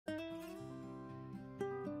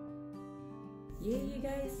Yeah, you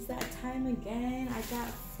guys, it's that time again. I got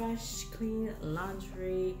fresh, clean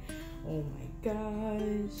laundry. Oh my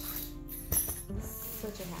gosh.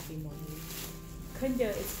 Such a happy moment. Kundo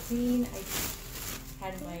is clean. I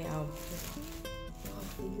had my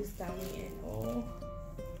things down in. Oh,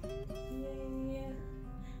 yeah.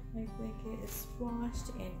 My blanket is washed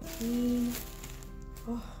and clean.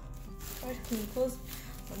 Oh, fresh, clean clothes.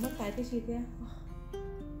 Oh,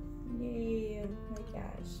 yay, my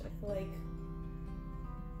gosh. I feel like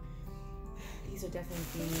these are definitely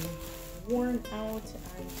being worn out.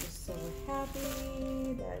 I'm just so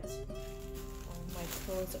happy that all my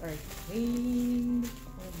clothes are clean.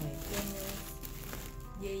 Oh my goodness.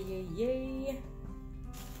 Yay, yay, yay.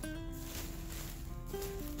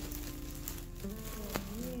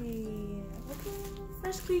 Yay. Okay,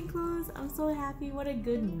 fresh clean clothes. I'm so happy. What a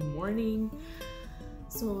good morning.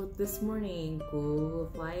 So this morning,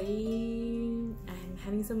 I'm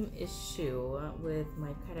having some issue with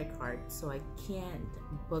my credit card, so I can't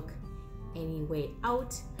book any way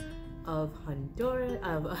out of Honduras,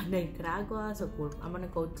 of Nicaragua. So I'm gonna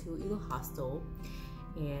go to either hostel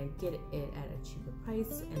and get it at a cheaper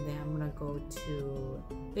price, and then I'm gonna go to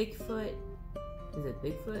Bigfoot. Is it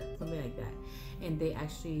Bigfoot? Something like that. And they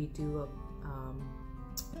actually do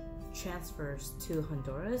transfers to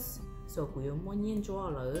Honduras. So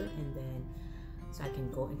and then so I can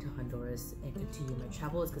go into Honduras and continue my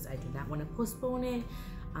travels because I do not want to postpone it.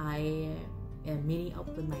 I am meeting up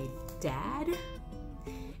with my dad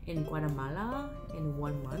in Guatemala in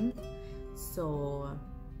 1 month. So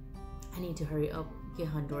I need to hurry up, get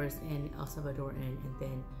Honduras and El Salvador in, and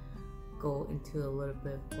then go into a little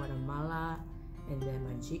bit of Guatemala and then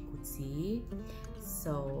Majikuti.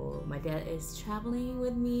 So my dad is traveling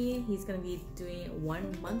with me. He's gonna be doing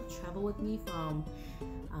 1 month travel with me from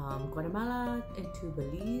Guatemala into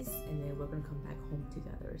Belize, and then we're gonna come back home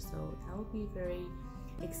together. So that will be very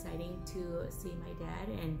exciting to see my dad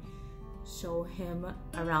and show him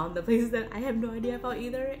around the places that I have no idea about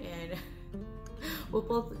either. And we'll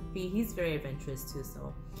both be, he's very adventurous too,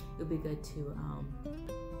 so it'll be good to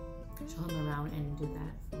show him around and do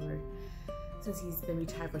that for, since he's been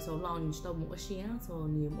retired for so long, so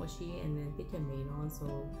new moshi and then get your main on,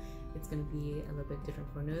 so it's gonna be a little bit different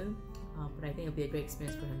for him. But I think it'll be a great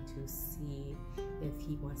experience for him to see if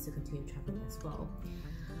he wants to continue traveling as well.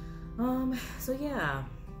 So yeah,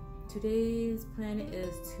 today's plan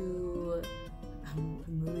is to, I'm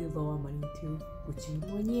really low on money too.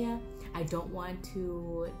 I don't want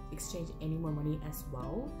to exchange any more money as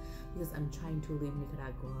well because I'm trying to leave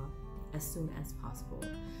Nicaragua as soon as possible.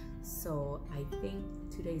 So I think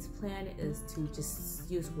today's plan is to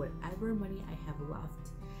just use whatever money I have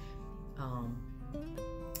left,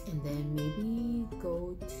 and then maybe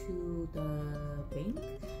go to the bank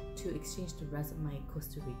to exchange the rest of my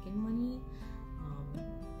Costa Rican money,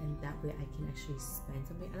 and that way I can actually spend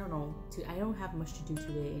something. I don't know, I don't have much to do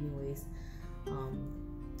today anyways,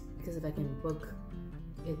 because if I can book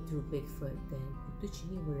it through Bigfoot, then I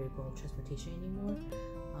don't worry about transportation anymore.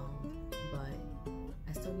 But I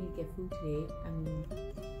still need to get food today. I mean,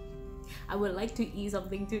 I would like to eat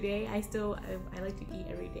something today. I like to eat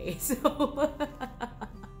every day, so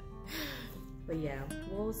but yeah,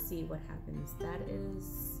 we'll see what happens. That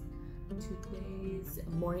is today's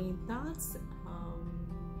morning thoughts.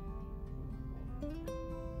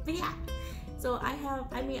 But yeah, so I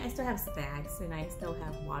still have snacks and I still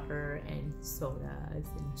have water and sodas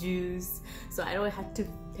and juice, so I don't have to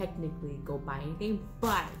technically go buy anything,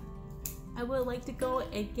 but I would like to go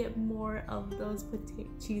and get more of those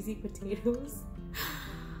cheesy potatoes.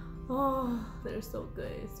 Oh, they're so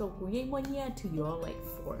good. So to y'all, like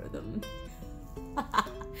 4 of them.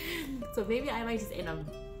 So maybe I might just end up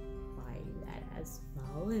buying that as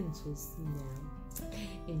well and just, you know,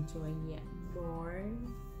 enjoying it more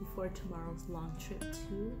before tomorrow's long trip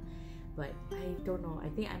too. But I don't know, I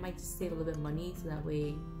think I might just save a little bit of money so that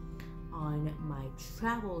way on my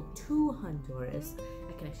travel to Honduras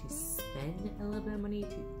I can actually spend a little bit of money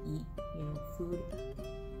to eat, you know, food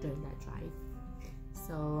during that drive.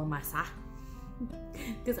 So masa,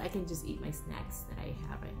 because I can just eat my snacks that I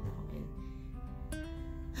have right now and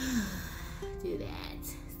do that.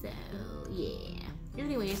 So yeah,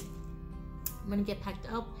 anyways, I'm gonna get packed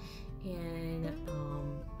up and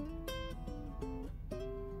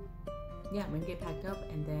yeah, I'm gonna get packed up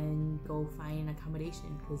and then go find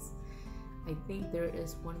accommodation, because I think there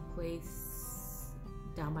is one place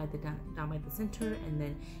down by the center, and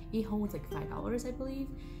then e-home is like $5, I believe,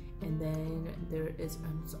 and then there is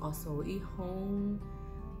also e-home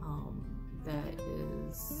that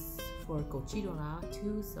is for Gochidora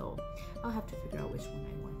too. So I'll have to figure out which one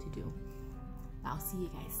I want to do. I'll see you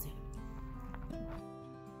guys soon.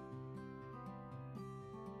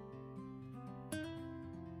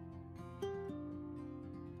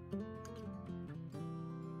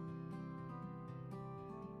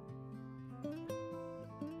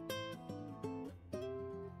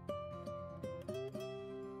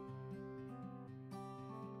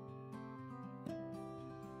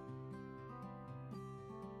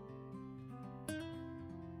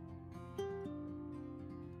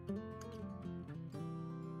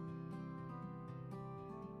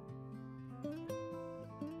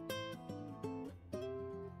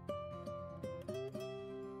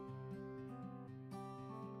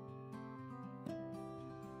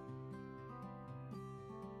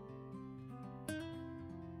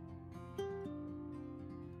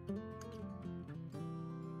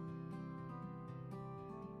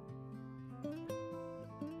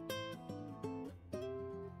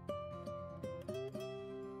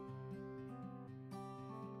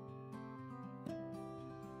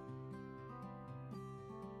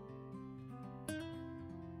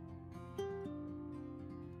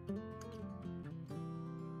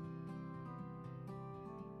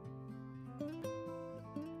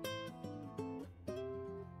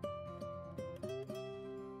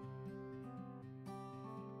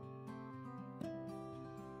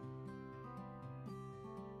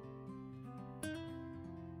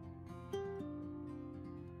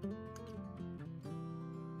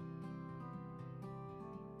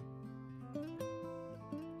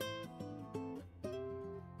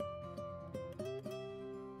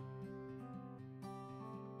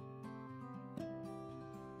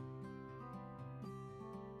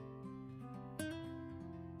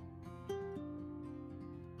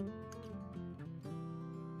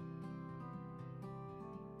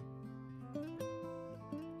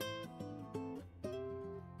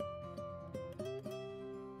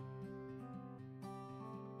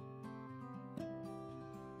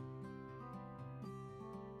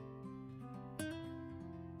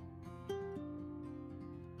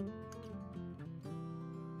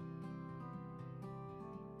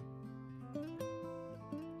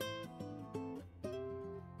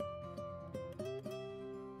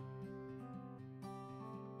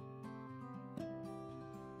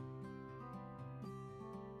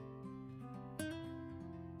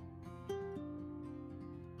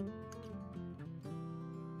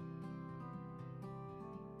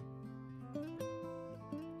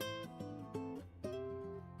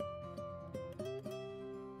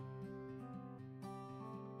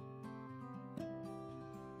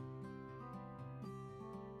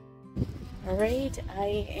 Alright,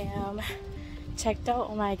 I am checked out.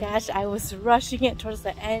 Oh my gosh, I was rushing it towards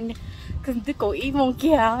the end because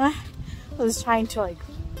I was trying to like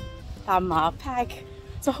pack.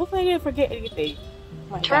 So hopefully I didn't forget anything.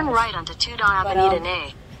 Oh Turn right onto Tudor Avenida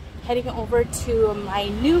Nay. Heading over to my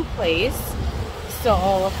new place.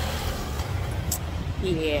 So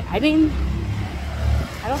yeah, I don't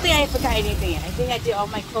think I forgot anything. I think I did all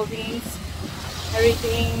my clothing,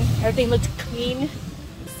 everything looked clean.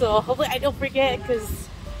 So hopefully I don't forget because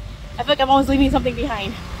I feel like I'm always leaving something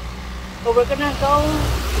behind. But we're gonna go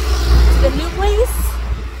to the new place.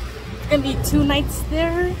 It's gonna be 2 nights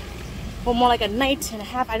there. Or more like a night and a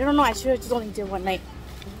half. I don't know, I should have just only did 1 night.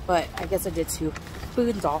 But I guess I did 2.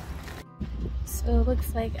 Food's all. So it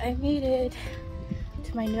looks like I made it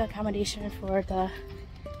to my new accommodation for the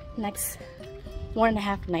next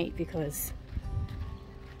 1.5 night because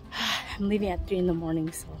I'm leaving at 3 in the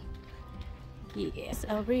morning, so yes,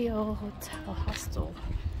 El Rio Hotel Hostel.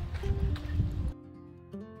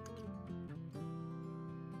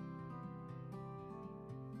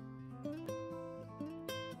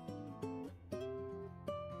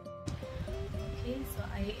 Okay, so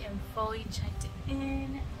I am fully checked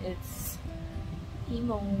in. It's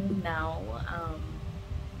emo now. I'm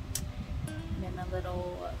in a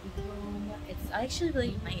little room. It's actually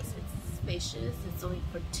really nice. It's spacious. It's only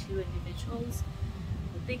for 2 individuals.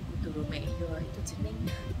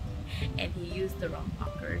 And he used the wrong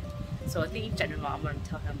locker. So I think in general I'm going to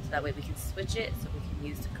tell him so that way we can switch it so we can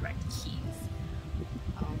use the correct keys.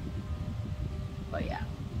 But yeah,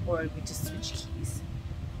 or we just switch keys.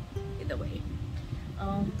 Either way.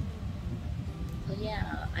 So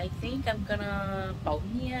yeah, I think I'm gonna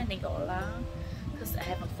Baunia Nicola because I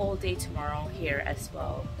have a full day tomorrow here as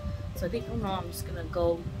well. So I think for now I'm just gonna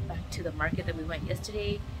go back to the market that we went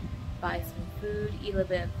yesterday, buy some food, eat a little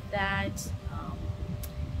bit of that,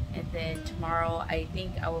 and then tomorrow I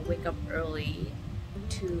think I will wake up early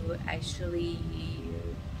to actually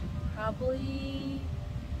probably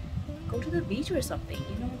go to the beach or something,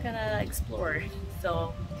 you know, kind of explore.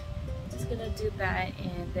 So just gonna do that,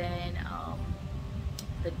 and then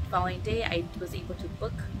the following day I was able to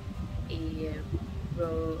book a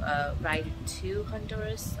ride to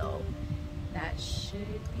Honduras, so that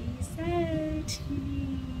should be set.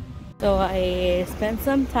 So I spent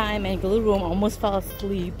some time in Blue Room, almost fell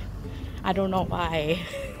asleep. I don't know why.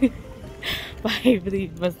 But I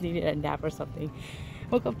really must need a nap or something.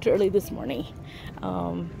 Woke up too early this morning.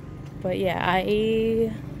 But yeah, I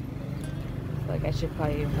feel like I should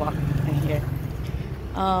probably walk in here.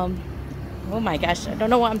 Oh my gosh, I don't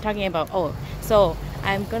know what I'm talking about. Oh, so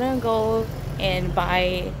I'm gonna go and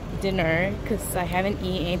buy dinner because I haven't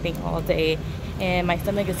eaten anything all day and my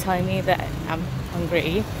stomach is telling me that I'm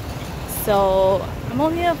hungry. So I'm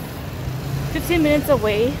only 15 minutes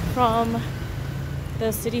away from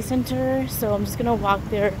the city center, so I'm just gonna walk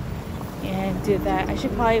there and do that. I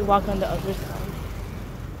should probably walk on the other side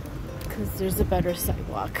because there's a better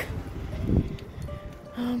sidewalk.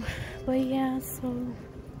 But yeah, so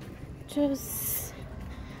just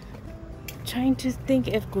trying to think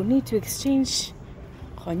if we need to exchange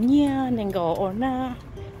거냐 nengo or na,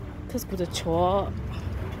 because we the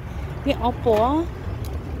the oppo.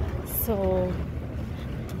 So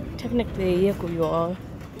technically, if we are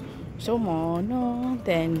so no,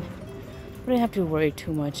 then we don't have to worry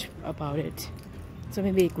too much about it. So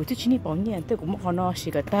maybe go to chini bongyan to go no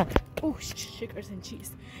shigata. Oh, sugars and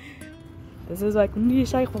cheese. This is like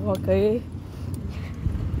okay.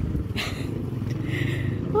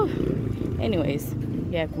 Anyways,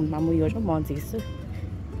 yeah, kung mamu yo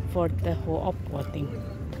for the whole oppo thing.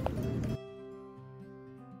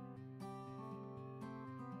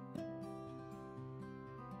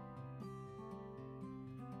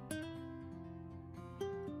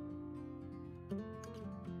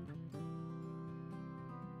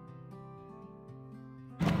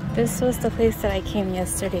 This was the place that I came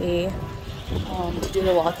yesterday to do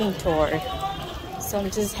the walking tour. So I'm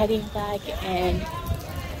just heading back and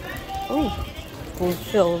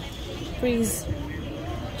fulfill freeze.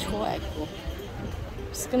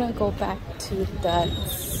 Just gonna go back to that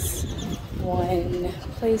one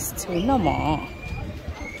place to Nama.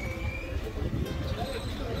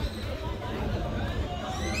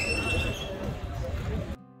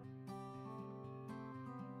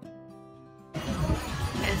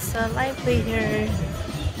 It's lively here,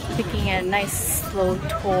 taking a nice slow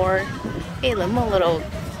tour. Hey, little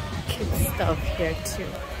kid stuff here too.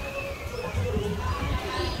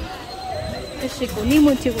 I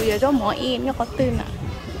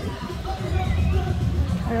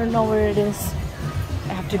don't know where it is.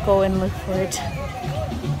 I have to go and look for it.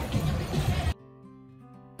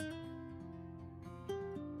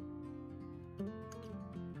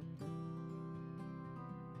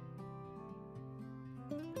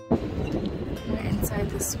 We're inside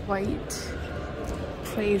this white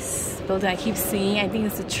building I keep seeing. I think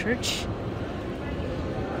it's a church.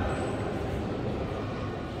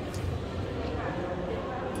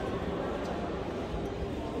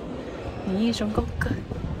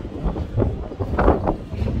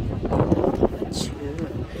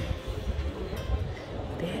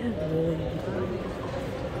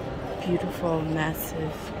 Beautiful,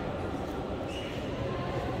 massive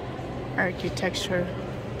architecture,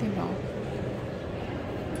 you know.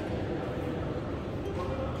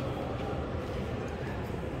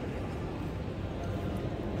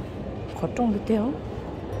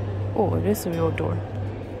 Oh, it is a real door.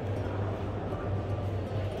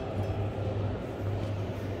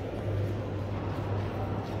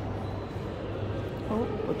 Oh,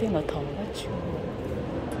 어디 나 더워가지고.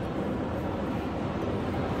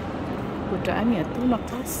 Udah amin tuh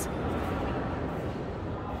makas.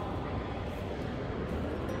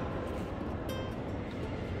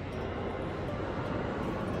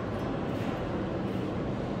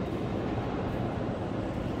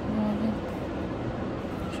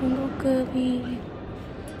 중국급이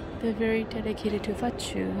they're very dedicated to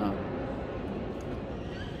Vachu.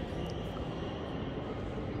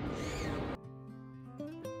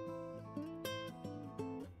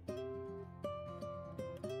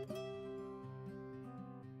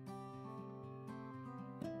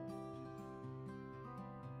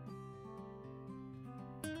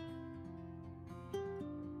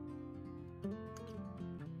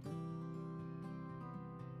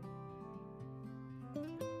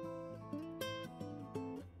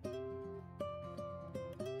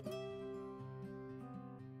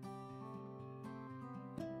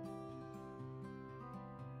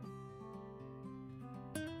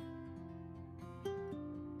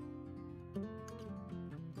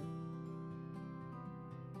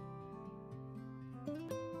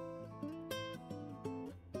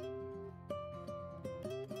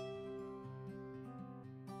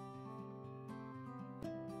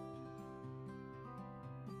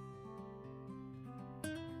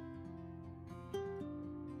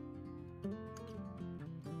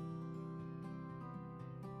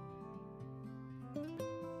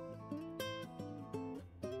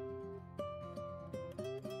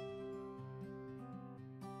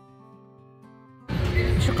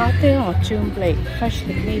 Chocolate or June Blake,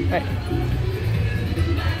 freshly made bread.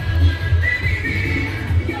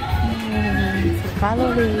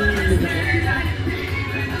 Calorie.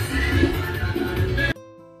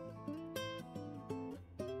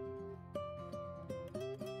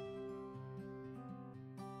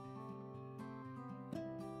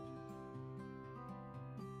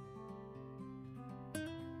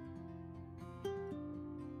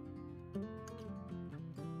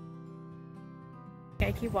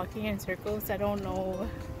 I keep walking in circles. I don't know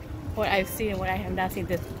what I've seen and what I have not seen.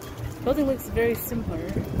 The building looks very similar.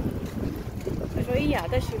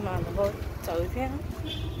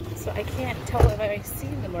 So I can't tell if I've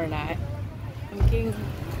seen them or not. I'm getting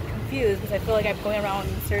confused because I feel like I'm going around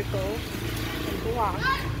in a circle and block,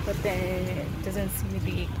 but then it doesn't seem to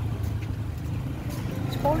be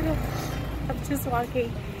tutorial. I'm just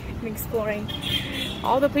walking and exploring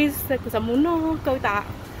all the places because I'm not going that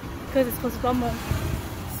because it's supposed to be.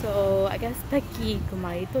 So I guess Becky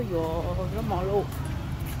kumai to yo lo malo.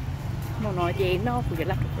 No no ye no we get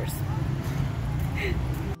left first.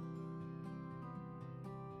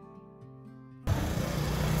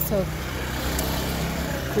 So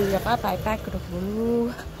we have a back to the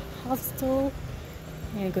blue hostel,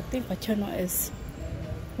 and good thing my channel is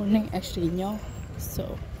running actually new.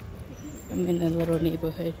 So I'm in a little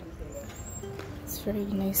neighborhood. It's very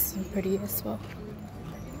nice and pretty as well.